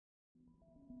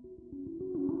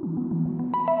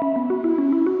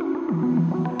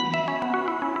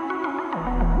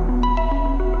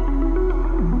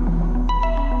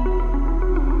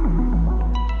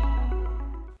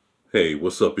Hey,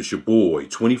 what's up? It's your boy,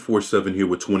 24/7 here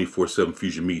with 24/7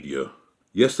 Fusion Media.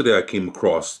 Yesterday I came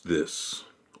across this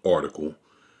article,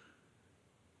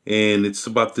 and it's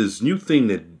about this new thing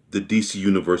that the DC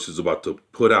Universe is about to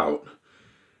put out.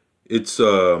 It's,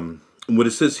 what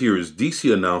it says here is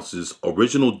DC announces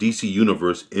original DC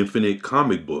Universe Infinite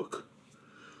comic book.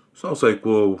 So I was like,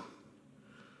 well,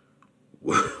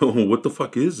 what the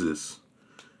fuck is this?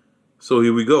 So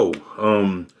here we go.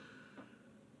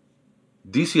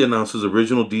 DC announces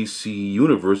original DC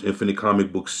Universe Infinite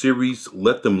comic book series,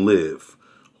 Let Them Live.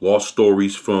 Lost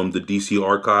stories from the DC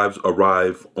archives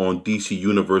arrive on DC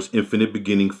Universe Infinite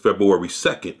beginning February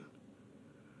 2nd.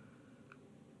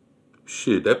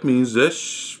 Shit, that means it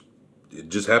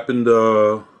just happened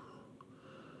a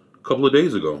couple of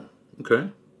days ago. Okay.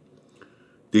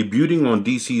 Debuting on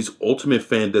DC's ultimate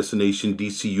fan destination,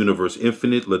 DC Universe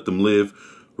Infinite, Let Them Live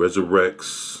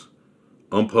resurrects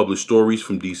unpublished stories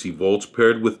from DC Vaults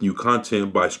paired with new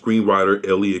content by screenwriter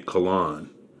Elliot Kalan.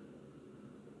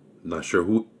 Not sure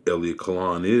who Elliot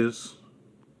Kalan is.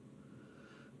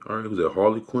 Alright, who's that?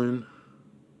 Harley Quinn,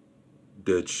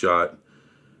 Deadshot,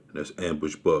 and that's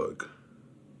Ambush Bug.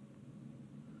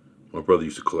 My brother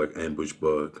used to collect Ambush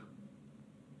Bug.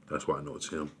 That's why I know it's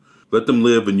him. Let Them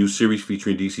Live, a new series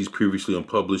featuring DC's previously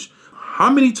unpublished. How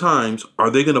many times are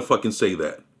they gonna fucking say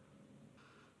that?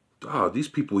 These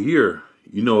people here,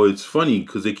 it's funny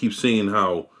because they keep saying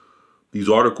how these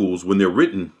articles, when they're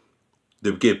written,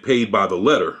 they get paid by the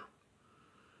letter.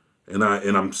 And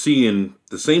I'm seeing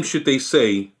the same shit they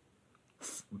say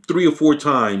 3 or 4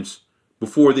 times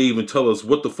before they even tell us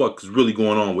what the fuck is really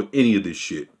going on with any of this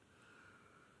shit.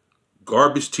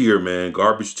 Garbage tier, man.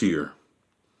 Garbage tier.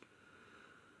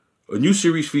 A new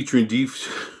series featuring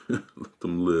Let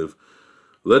Them Live.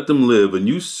 Let Them Live, a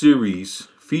new series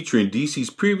featuring DC's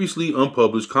previously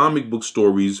unpublished comic book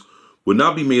stories will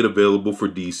now be made available for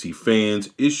DC fans.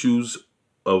 Issues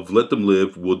of Let Them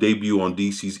Live will debut on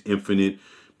DC's Infinite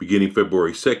beginning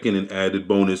February 2nd, an added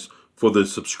bonus for the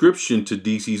subscription to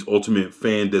DC's ultimate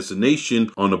fan destination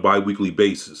on a bi-weekly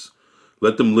basis.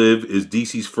 Let Them Live is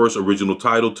DC's first original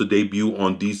title to debut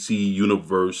on DC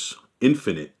Universe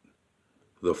Infinite.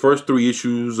 The first 3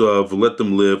 issues of Let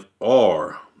Them Live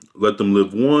are Let Them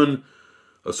Live 1,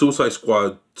 a Suicide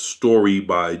Squad story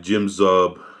by Jim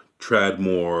Zub,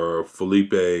 Tradmore,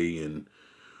 Felipe, and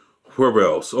whoever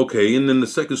else. Okay, and then the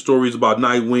second story is about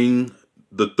Nightwing.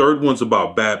 The third one's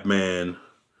about Batman.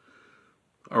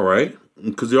 All right,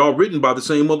 because they're all written by the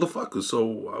same motherfuckers. So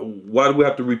why do we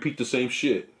have to repeat the same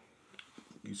shit?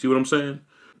 You see what I'm saying?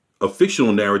 A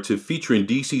fictional narrative featuring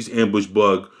DC's Ambush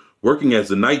Bug working as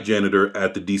the night janitor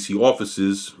at the DC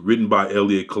offices, written by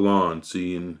Elliot Kalan.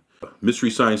 See, in Mystery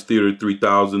Science Theater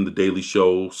 3000, The Daily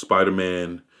Show,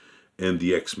 Spider-Man, and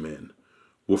the X-Men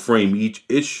will frame each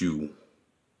issue.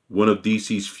 One of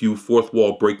DC's few fourth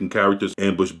wall breaking characters,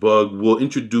 Ambush Bug, will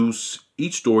introduce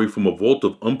each story from a vault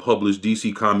of unpublished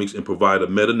DC comics and provide a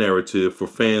meta-narrative for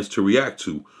fans to react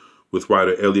to. With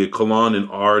writer Elliot Kalan and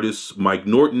artists Mike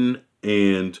Norton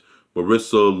and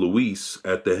Marissa Louise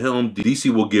at the helm,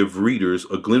 DC will give readers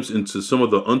a glimpse into some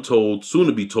of the untold,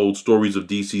 soon-to-be-told stories of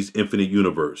DC's Infinite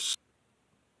Universe.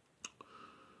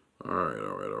 All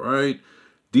right.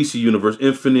 DC Universe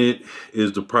Infinite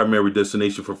is the primary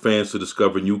destination for fans to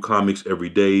discover new comics every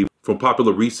day, from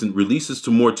popular recent releases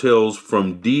to more tales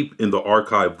from deep in the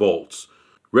archive vaults.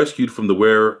 Rescued from the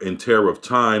wear and tear of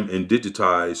time and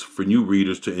digitized for new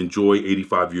readers to enjoy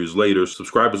 85 years later,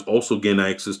 subscribers also gain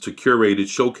access to curated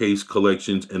showcase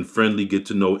collections and friendly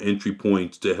get-to-know entry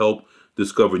points to help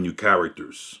discover new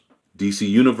characters. DC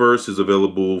Universe is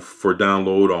available for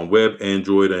download on web,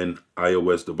 Android, and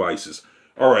iOS devices.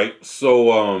 All right,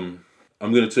 so I'm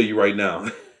going to tell you right now,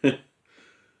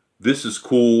 this is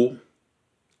cool.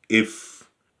 If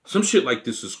some shit like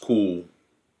this is cool,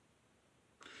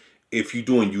 if you're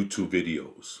doing YouTube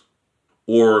videos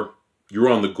or you're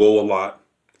on the go a lot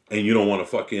and you don't want to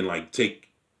fucking like take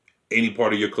any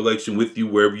part of your collection with you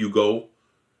wherever you go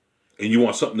and you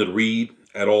want something to read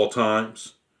at all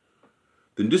times,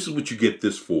 then this is what you get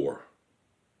this for.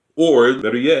 Or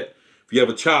better yet, if you have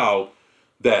a child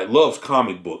that loves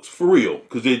comic books, for real,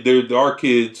 because there are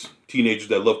kids, teenagers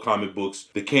that love comic books,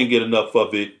 they can't get enough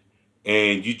of it,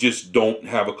 and you just don't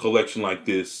have a collection like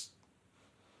this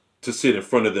to sit in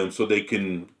front of them so they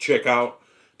can check out,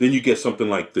 then you get something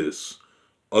like this.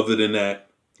 Other than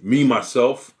that, me,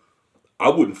 myself, I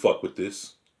wouldn't fuck with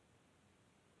this.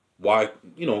 Why?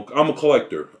 I'm a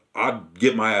collector. I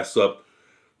get my ass up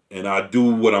and I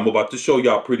do what I'm about to show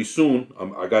y'all pretty soon.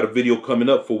 I got a video coming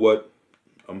up for what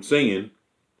I'm saying.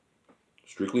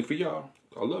 Strictly for y'all.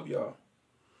 I love y'all.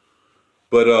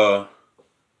 But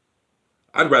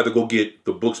I'd rather go get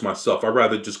the books myself. I'd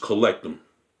rather just collect them.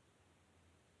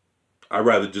 I'd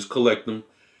rather just collect them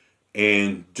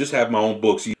and just have my own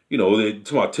books. You know,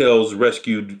 to my tales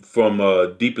rescued from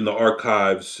deep in the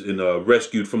archives and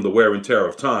rescued from the wear and tear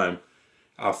of time.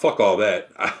 Fuck all that.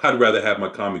 I'd rather have my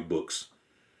comic books.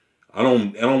 I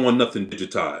don't want nothing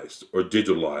digitized or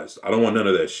digitalized. I don't want none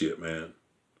of that shit, man.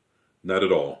 Not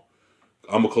at all.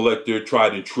 I'm a collector,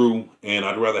 tried and true, and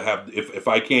I'd rather have, if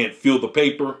I can't feel the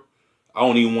paper, I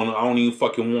don't even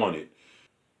fucking want it.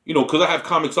 You know, because I have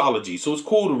Comixology, so it's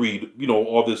cool to read, you know,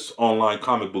 all this online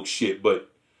comic book shit,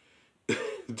 but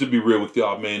to be real with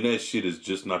y'all, man, that shit is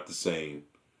just not the same.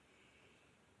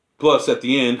 Plus, at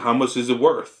the end, how much is it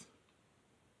worth?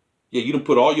 Yeah, you done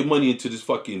put all your money into this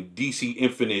fucking DC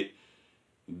Infinite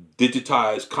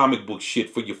digitized comic book shit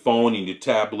for your phone and your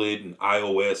tablet and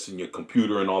iOS and your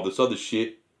computer and all this other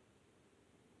shit.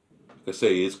 Like I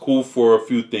say, it's cool for a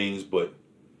few things, but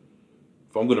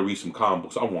if I'm going to read some comic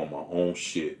books, I want my own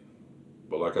shit.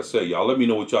 But like I say, y'all let me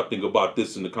know what y'all think about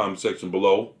this in the comment section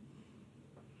below.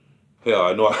 Hell,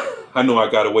 I know I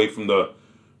got away from the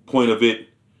point of it.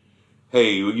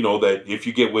 Hey, you know, that if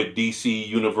you get with DC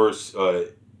Universe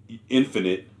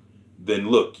Infinite, then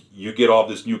look, you get all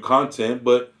this new content,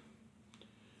 but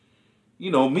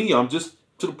you know, me, I'm just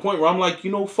to the point where I'm like,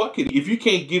 you know, fuck it. If you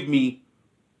can't give me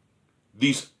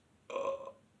these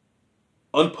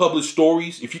unpublished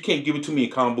stories, if you can't give it to me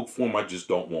in comic book form, I just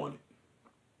don't want it.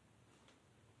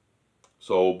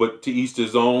 So, but to each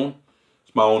his own.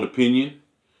 It's my own opinion.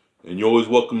 And you're always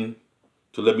welcome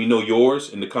to let me know yours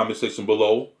in the comment section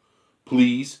below.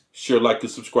 Please share, like,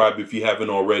 and subscribe if you haven't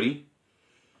already.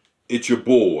 It's your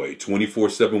boy,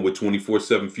 24/7 with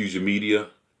 24/7 Fusion Media,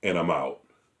 and I'm out.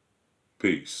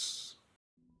 Peace.